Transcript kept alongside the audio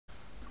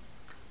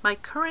My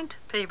current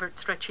favorite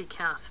stretchy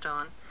cast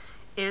on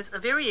is a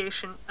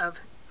variation of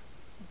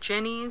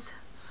Jeny's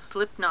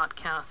slipknot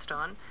cast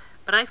on,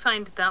 but I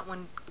find that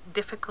one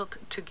difficult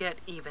to get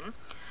even.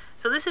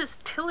 So this is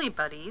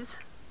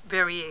Tillybuddy's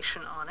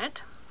variation on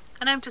it,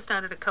 and I've just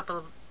added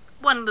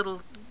one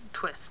little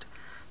twist.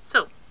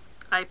 So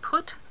I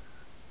put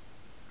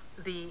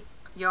the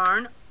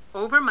yarn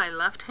over my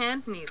left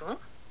hand needle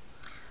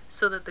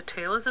so that the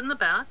tail is in the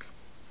back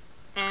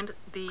and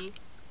the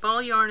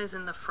ball yarn is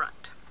in the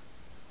front.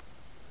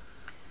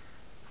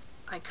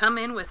 I come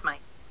in with my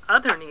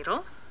other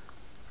needle.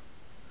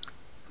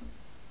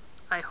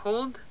 I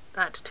hold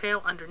that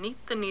tail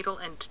underneath the needle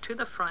and to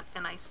the front,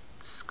 and I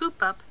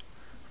scoop up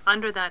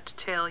under that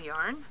tail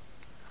yarn.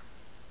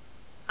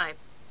 I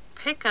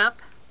pick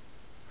up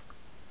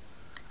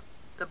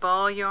the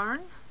ball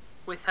yarn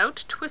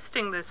without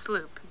twisting this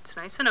loop. It's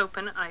nice and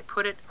open. I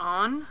put it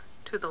on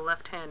to the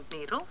left hand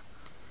needle.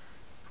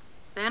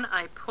 Then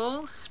I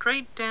pull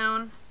straight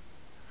down,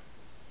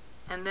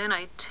 and then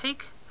I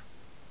take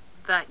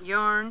that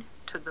yarn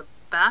to the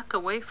back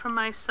away from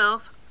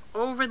myself,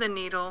 over the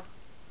needle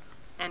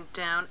and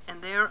down,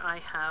 and there I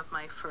have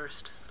my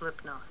first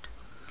slip knot.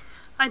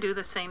 I do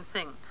the same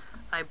thing.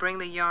 I bring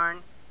the yarn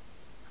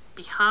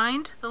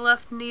behind the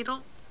left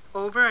needle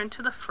over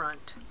into the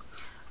front.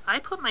 I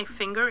put my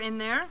finger in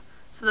there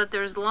so that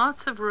there's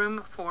lots of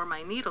room for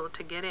my needle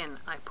to get in.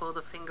 I pull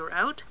the finger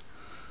out,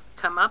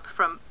 come up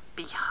from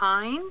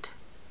behind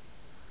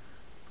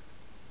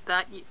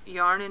that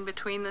yarn in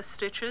between the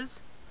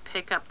stitches,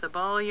 pick up the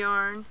ball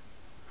yarn,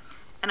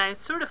 and I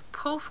sort of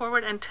pull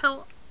forward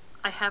until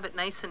I have it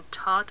nice and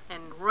taut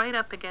and right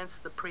up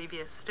against the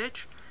previous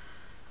stitch.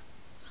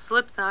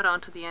 Slip that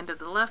onto the end of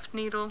the left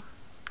needle,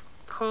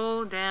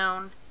 pull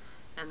down,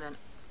 and then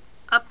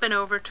up and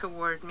over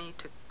toward me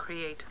to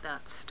create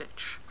that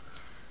stitch.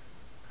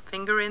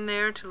 Finger in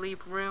there to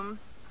leave room,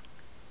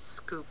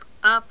 scoop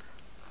up,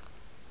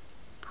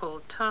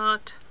 pull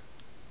taut,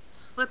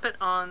 slip it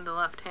on the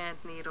left hand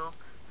needle,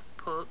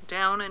 pull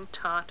down and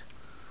taut,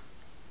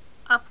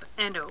 up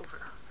and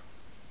over.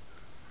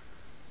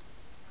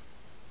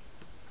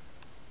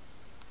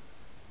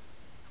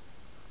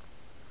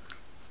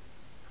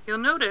 You'll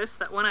notice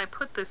that when I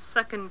put this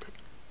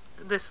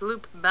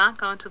loop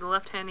back onto the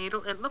left hand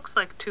needle, it looks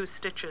like 2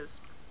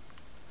 stitches.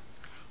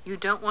 You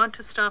don't want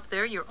to stop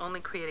there. You're only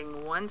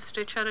creating 1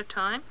 stitch at a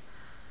time.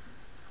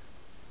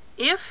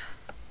 If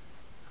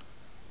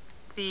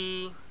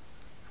the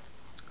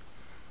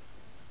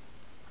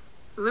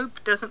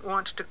loop doesn't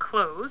want to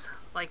close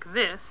like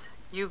this,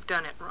 you've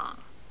done it wrong.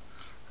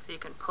 So you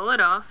can pull it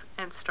off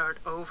and start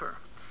over.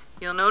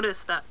 You'll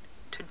notice that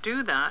to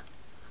do that,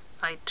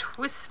 I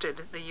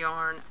twisted the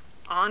yarn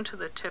onto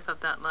the tip of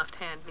that left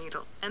hand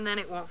needle, and then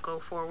it won't go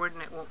forward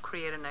and it won't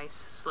create a nice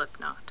slip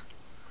knot.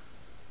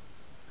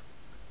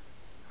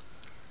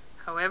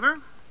 However,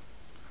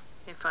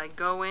 if I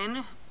go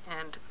in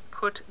and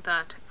put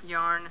that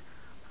yarn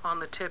on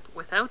the tip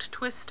without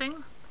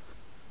twisting,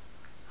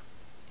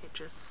 it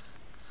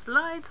just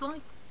slides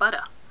like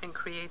butter and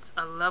creates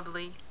a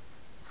lovely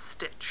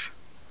stitch.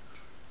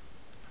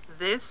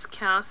 This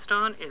cast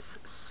on is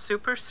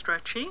super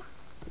stretchy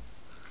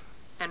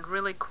and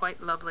really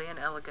quite lovely and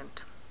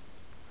elegant.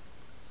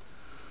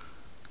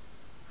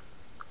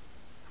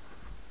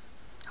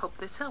 Hope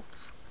this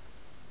helps.